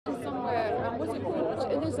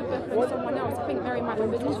a book from someone else. I think Mary might have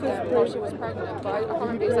visited them while she was pregnant, but I can't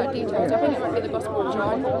remember the exact details. I think it might be the Gospel of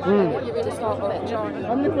John. You read the start of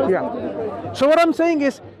John. Yeah. So what I'm saying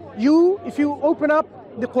is, if you open up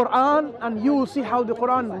the Quran, and you will see how the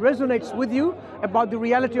Quran resonates with you about the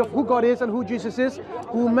reality of who God is and who Jesus is,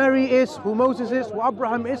 who Mary is, who Moses is, who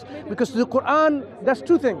Abraham is, because the Quran does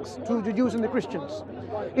two things to the Jews and the Christians.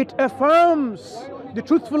 It affirms the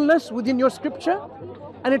truthfulness within your scripture,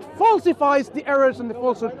 and it falsifies the errors and the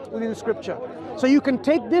falsehood within the scripture. So you can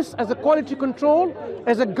take this as a quality control,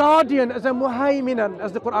 as a guardian, as a muhaiminan,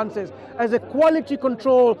 as the Quran says, as a quality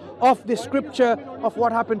control of the scripture, of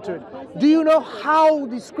what happened to it. Do you know how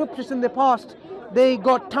the scriptures in the past, they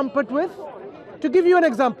got tampered with? To give you an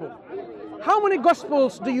example, how many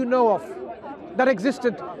gospels do you know of that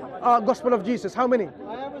existed, gospel of Jesus? How many?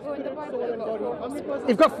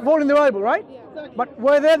 You've got 4 in the Bible, right? But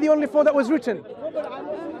were there the only 4 that was written?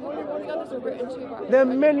 There are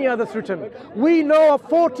many others written. We know of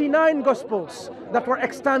 49 Gospels that were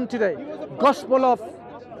extant today. Gospel of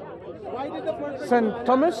St.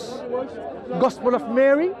 Thomas, Gospel of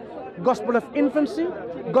Mary, Gospel of Infancy,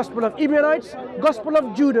 Gospel of Ebionites, Gospel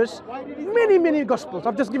of Judas, many Gospels.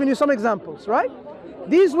 I've just given you some examples, right?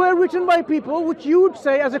 These were written by people which you would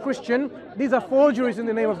say as a Christian, these are forgeries in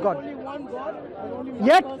the name of God.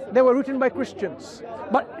 Yet they were written by Christians,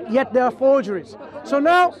 but yet they are forgeries. So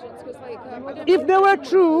now, if they were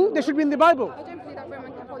true, they should be in the Bible. I don't believe that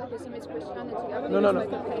Roman Catholicism is Christianity. No.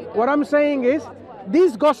 What I'm saying is,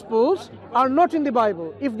 these Gospels are not in the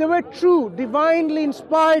Bible. If they were true, divinely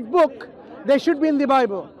inspired book, they should be in the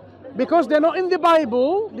Bible. Because they're not in the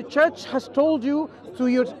Bible, the church has told you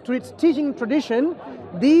through its teaching tradition,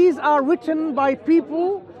 these are written by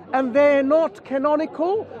people and they're not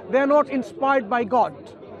canonical, they're not inspired by God.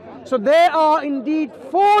 So they are indeed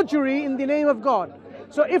forgery in the name of God.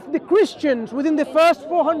 So if the Christians within the first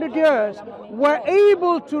 400 years were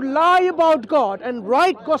able to lie about God and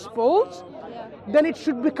write Gospels, then it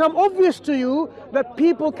should become obvious to you that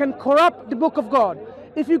people can corrupt the book of God.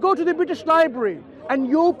 If you go to the British Library and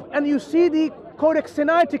you see the Codex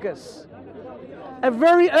Sinaiticus, a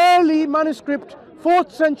very early manuscript,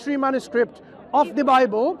 4th century manuscript of the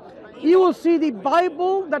Bible, you will see the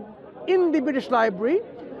Bible that in the British Library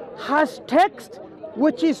has text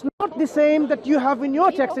which is not the same that you have in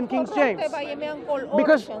your text in King James.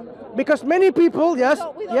 Because many people,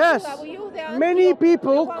 many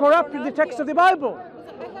people corrupted the text of the Bible.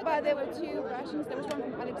 But there were 2 versions. There was one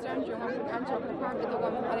from Alexandria and one from Antioch. And apparently the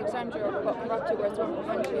one from Alexandria got corrupted, whereas the one from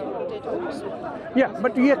Antioch did also. Yeah,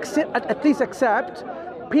 but you at least accept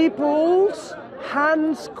people's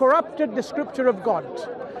hands corrupted the scripture of God.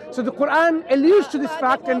 So the Quran alludes to this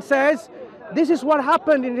fact and says, this is what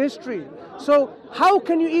happened in history. So how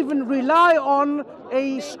can you even rely on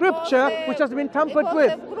a scripture which has been tampered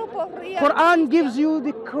with? Quran gives you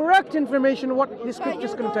the correct information what the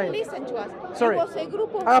scriptures contain. Listen to us. Sorry,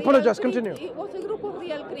 I apologize, continue. It was a group of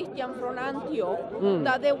real Christians from Antioch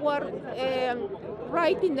that they were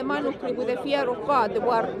writing the manuscript with the fear of God. They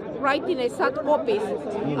were writing exact copies.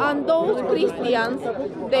 And those Christians,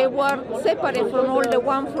 they were separate from all the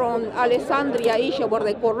one from Alexandria, Asia, where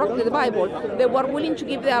they corrupted the Bible. They were willing to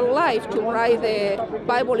give their life to write the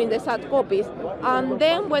Bible in the exact copies. And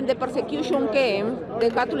then when the persecution came, the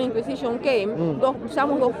Catholic Inquisition came,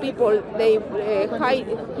 some of those people, they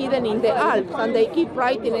hidden in the Alps, and they keep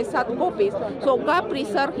writing exact copies. So God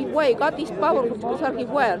preserved his way. God is powerful to preserve his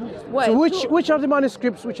way. So which are the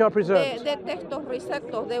manuscripts which are preserved? The Textus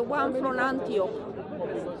Receptus, the one from Antioch.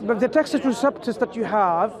 But the Textus Receptus that you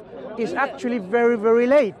have is actually very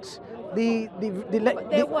late. They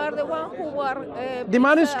were the one who were the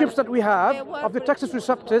manuscripts that we have of the Textus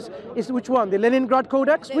Receptus is which one? The Leningrad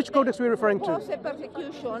Codex? Which codex are we referring to? The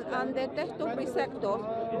persecution and the Textus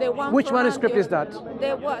Receptus, the one. Which manuscript is that?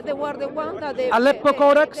 They were the one that Aleppo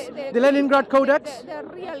Codex, the Leningrad Codex. The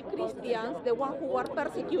real Christians, the one who were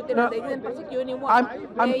persecuted, and they didn't persecute anyone. I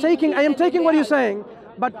am taking what you're saying.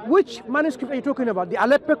 But which manuscript are you talking about? The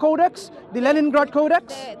Aleppo Codex? The Leningrad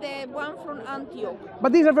Codex? The one from Antioch.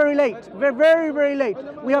 But these are very late. They're very late.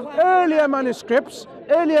 We have earlier manuscripts,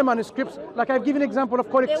 like I've given an example of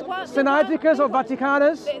Codex Sinaiticus or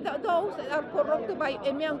Vaticanus. Those are corrupted by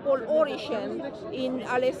a man called Origen in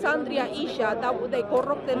Alexandria, Asia, that they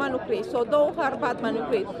corrupt the manuscripts. So those are bad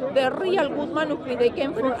manuscripts. The real good manuscripts, they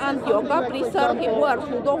came from Antioch. God preserved his words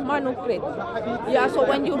through those manuscripts. Yeah, so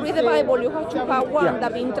when you read the Bible, you have to have one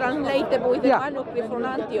that been translated with the manuscript from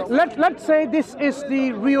Antioch. Let's say this is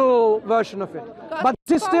the real version of it. But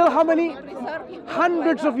this is still how many?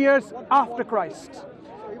 Hundreds of years after Christ.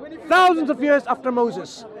 Thousands of years after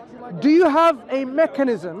Moses. Do you have a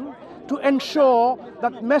mechanism to ensure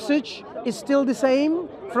that message is still the same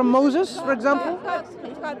from Moses, for example?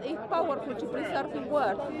 God is powerful to preserve His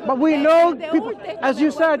word. But we know The people, Old Testament as you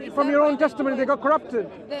were said, from your own preserved by the testimony, they got corrupted.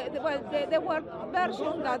 There were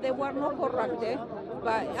versions that they were not corrupted,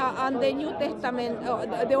 but and the New Testament,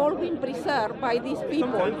 they all been preserved by these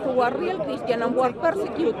people who were real Christian and were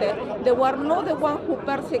persecuted. They were not the one who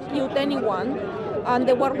persecute anyone, and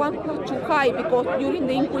they were one who to hide because during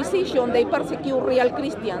the Inquisition they persecute real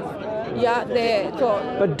Christians. Yeah,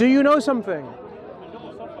 But do you know something?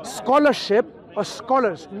 Scholarship or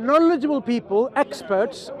scholars, knowledgeable people,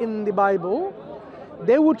 experts in the Bible,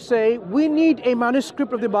 they would say we need a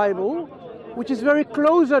manuscript of the Bible which is very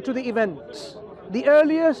closer to the events. The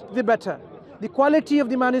earliest, the better. The quality of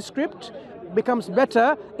the manuscript becomes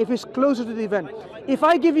better if it's closer to the event. If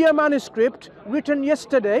I give you a manuscript written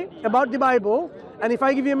yesterday about the Bible, and if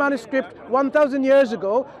I give you a manuscript 1,000 years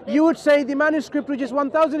ago, you would say the manuscript which is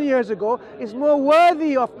 1,000 years ago is more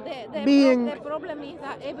worthy of being... The problem is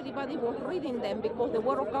that everybody was reading them because the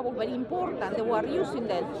word of God was very important. They were using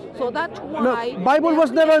them. So that's why... No, Bible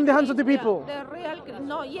was never in the hands of the people.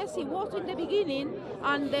 Yes, it was in the beginning,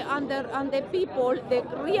 and the people, the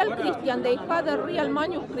real Christian, they had a real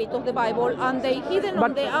manuscript of the Bible, and they hidden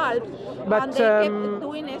on the Alps, and they kept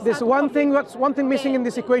doing it. There's one thing missing in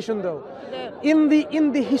this equation, though. In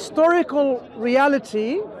the historical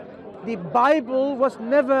reality, the Bible was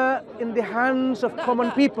never in the hands of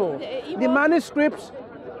common people. The manuscripts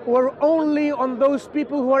were only on those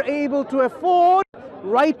people who are able to afford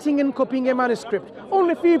writing and copying a manuscript.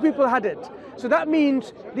 Only few people had it. So that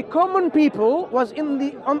means the common people was on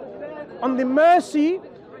the mercy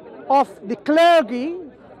of the clergy,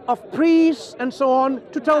 of priests and so on,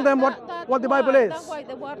 to tell them what the Bible is. That's why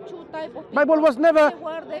there were two types of people. Bible was never... There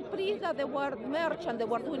were the priests that they were merchants, they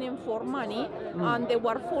were doing it for money, and they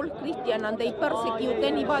were false Christian, and they persecute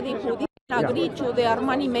anybody who didn't agree to their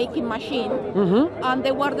money-making machine. And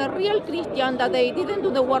they were the real Christian that they didn't do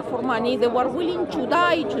the work for money, they were willing to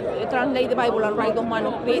die to translate the Bible and write on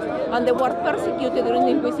manuscripts, and they were persecuted during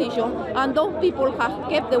the Inquisition, and those people have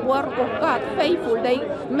kept the word of God faithful. They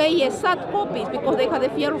made sad copies because they had the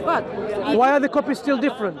fear of God. Why are the copies still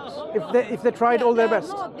different if they tried all their best?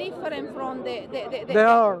 They are not different from They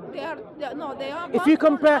are. They are. If you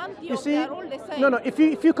compare, Antioch, you see, they are all the same. no.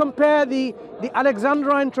 If you compare the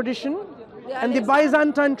Alexandrine tradition and the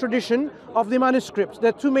Byzantine tradition of the manuscripts, there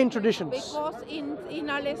are two main traditions. Because in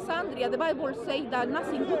Alexandria, the Bible says that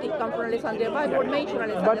nothing good is come from Alexandria. The Bible mentions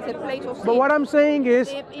Alexandria as a place of sin. But what I'm saying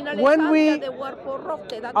is, when we... they were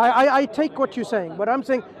corrupted. I take what you're saying, but I'm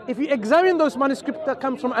saying, if you examine those manuscripts that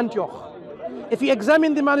come from Antioch, if you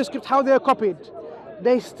examine the manuscripts, how they are copied,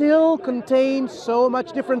 they still contain so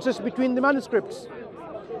much differences between the manuscripts.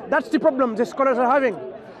 That's the problem the scholars are having.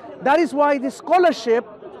 That is why the scholarship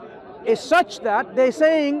is such that they're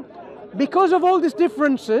saying, because of all these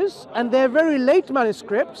differences, and they're very late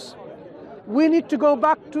manuscripts, we need to go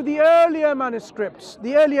back to the earlier manuscripts.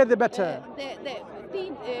 The earlier the better.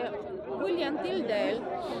 William Tyndale,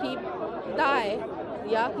 he died.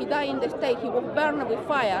 Yeah, he died in the stake. He was burned with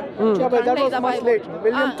fire. Yeah, but that was much later.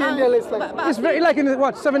 William Tyndale is like... It's very like in the,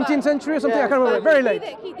 what, 17th century or something? Yeah, I can't remember. Very late.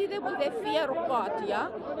 He did it with the fear of God, yeah?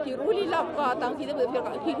 He really loved God, and he did it with fear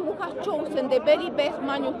of God. He would have chosen the very best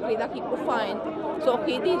manuscript that he could find. So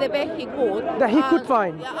he did the best he could. That he could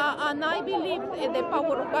find. And I believe in the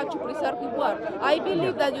power of God to preserve his word. I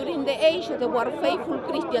believe that during the ages there were faithful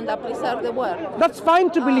Christians that preserved the word. That's fine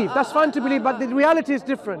to believe. That's fine to believe, but the reality is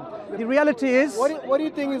different. The reality is... What do you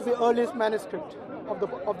think is the earliest manuscript of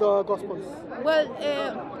the Gospels? Well,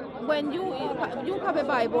 when you have a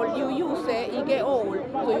Bible, you use it, it get old,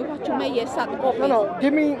 so you have to make a sad copy. No,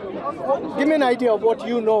 give me an idea of what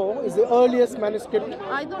you know is the earliest manuscript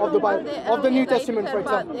of the Bible, of the New Testament, for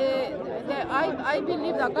example. I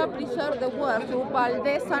believe that God preserved the word through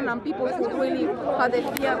Valdesan and people who really had the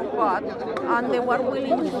fear of God, and they were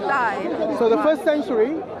willing to die. So the first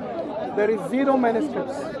century, there is 0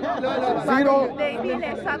 manuscripts. Zero. They did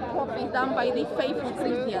a sad copy done by the faithful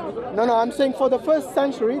Christians. No, I'm saying for the first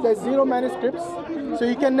century, there's 0 manuscripts. So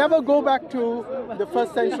you can never go back to the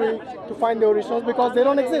first century to find the originals because they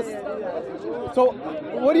don't exist. So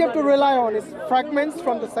what you have to rely on is fragments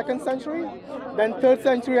from the 2nd century, then 3rd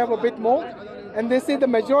century have a bit more, and they say the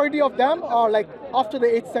majority of them are like after the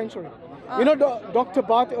 8th century. You know, Dr.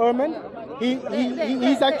 Bart Ehrman,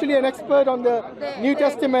 he's actually an expert on the New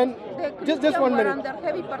Testament. Just 1 minute. Under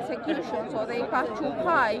heavy persecution, so they have to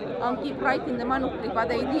hide and keep writing the manuscript, but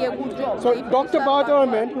they did a good job. So Dr. Bart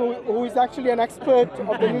Ehrman, who is actually an expert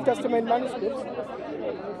of the New Testament manuscripts,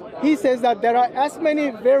 he says that there are as many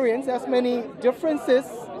variants, as many differences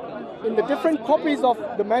in the different copies of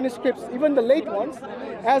the manuscripts, even the late ones,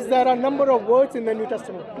 as there are a number of words in the New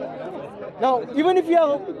Testament. Now, even if you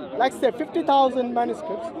have, like I said, 50,000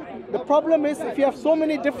 manuscripts, the problem is if you have so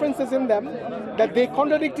many differences in them that they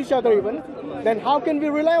contradict each other even, then how can we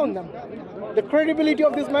rely on them? The credibility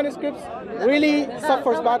of these manuscripts really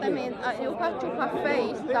suffers badly. I mean, you have to have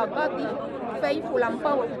faith that God is faithful and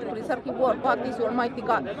powerful to preserve His word. God is Almighty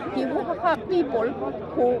God. He will have people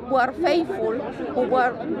who are faithful,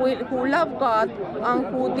 who love God, and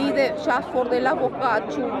who did it just for the love of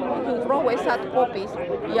God to throw away sad copies.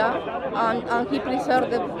 Yeah, and He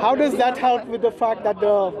preserved them. How does that help with the fact that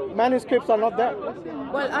the manuscripts are not there?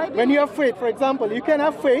 Well, when you have faith, for example, you can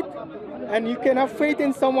have faith, and you can have faith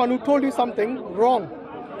in someone who told you something wrong,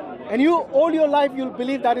 and you all your life you'll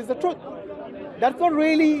believe that is the truth. That's not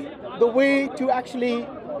really the way to actually,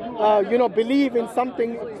 believe in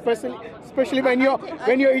something, especially when your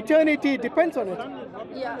eternity depends on it.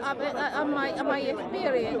 Yeah, my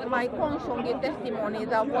experience, my conscious testimony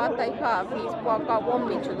that what I have is what God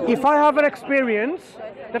wants me to do. If I have an experience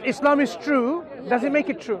that Islam is true, does it make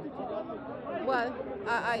it true? Well,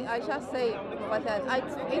 I just say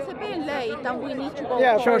it's a bit late and we need to go.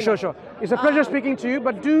 Yeah, sure. It's a pleasure speaking to you,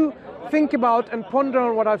 but do think about and ponder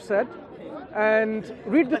on what I've said and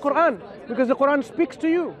read the Quran, because the Quran speaks to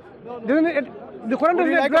you. Doesn't it? The Quran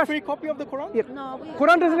doesn't like address a free copy of the Quran? Yeah. No,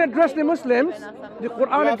 Quran doesn't address the Muslims. The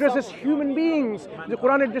Quran addresses human beings. The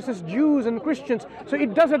Quran addresses Jews and Christians. So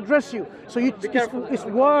it does address you. So it's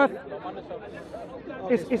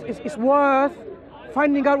worth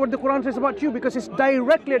finding out what the Quran says about you, because it's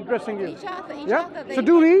directly addressing you. Yeah. So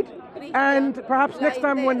do read, and perhaps next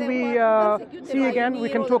time when we see again, we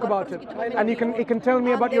can talk about it, and you can tell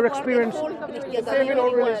me about your experience. So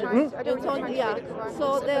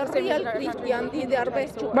the real Christians did their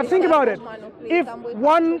best to. But think about it. If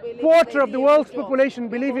 1/4 of the world's population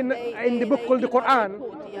believe in the book called the Quran,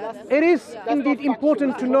 it is indeed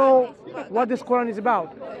important to know what this Quran is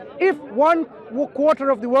about. If 1/4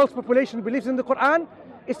 of the world's population believes in the Quran,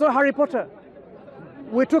 it's not Harry Potter.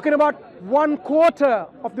 We're talking about 1/4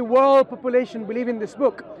 of the world population believe in this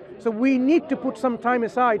book. So we need to put some time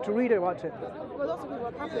aside to read about it. Well, lots of people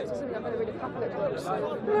are Catholics, so I'm going to read the Catholic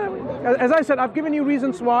books. As I said, I've given you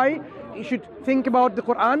reasons why you should think about the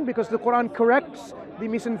Quran, because the Quran corrects the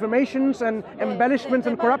misinformations and embellishments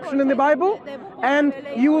and corruption in the Bible, and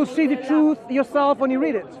you will see the truth yourself when you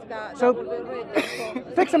read it. So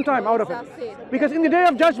take some time out of it, because in the day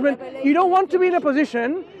of judgment you don't want to be in a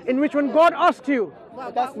position in which when God asks you,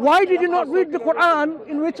 why did you not read the Quran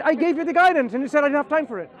in which I gave you the guidance, and you said I didn't have time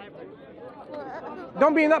for it.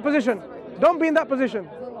 Don't be in that position. Don't be in that position.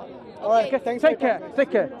 All right, okay, thanks. Take care.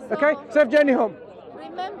 Okay, safe journey home.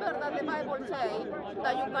 Remember that the Bible says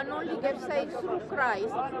that you can only get saved through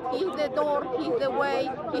Christ. He's the door, He's the way,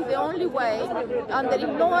 He's the only way, and there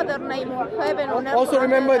is no other name of heaven on earth. Also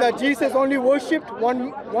remember that Jesus only worshipped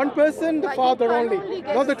one person, the Father only,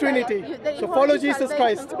 not the Trinity. So follow Jesus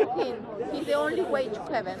Christ. He's the only way to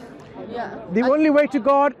heaven. Yeah. The only way to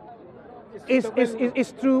God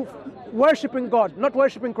is through worshipping God, not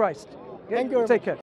worshipping Christ. Thank you. Take care.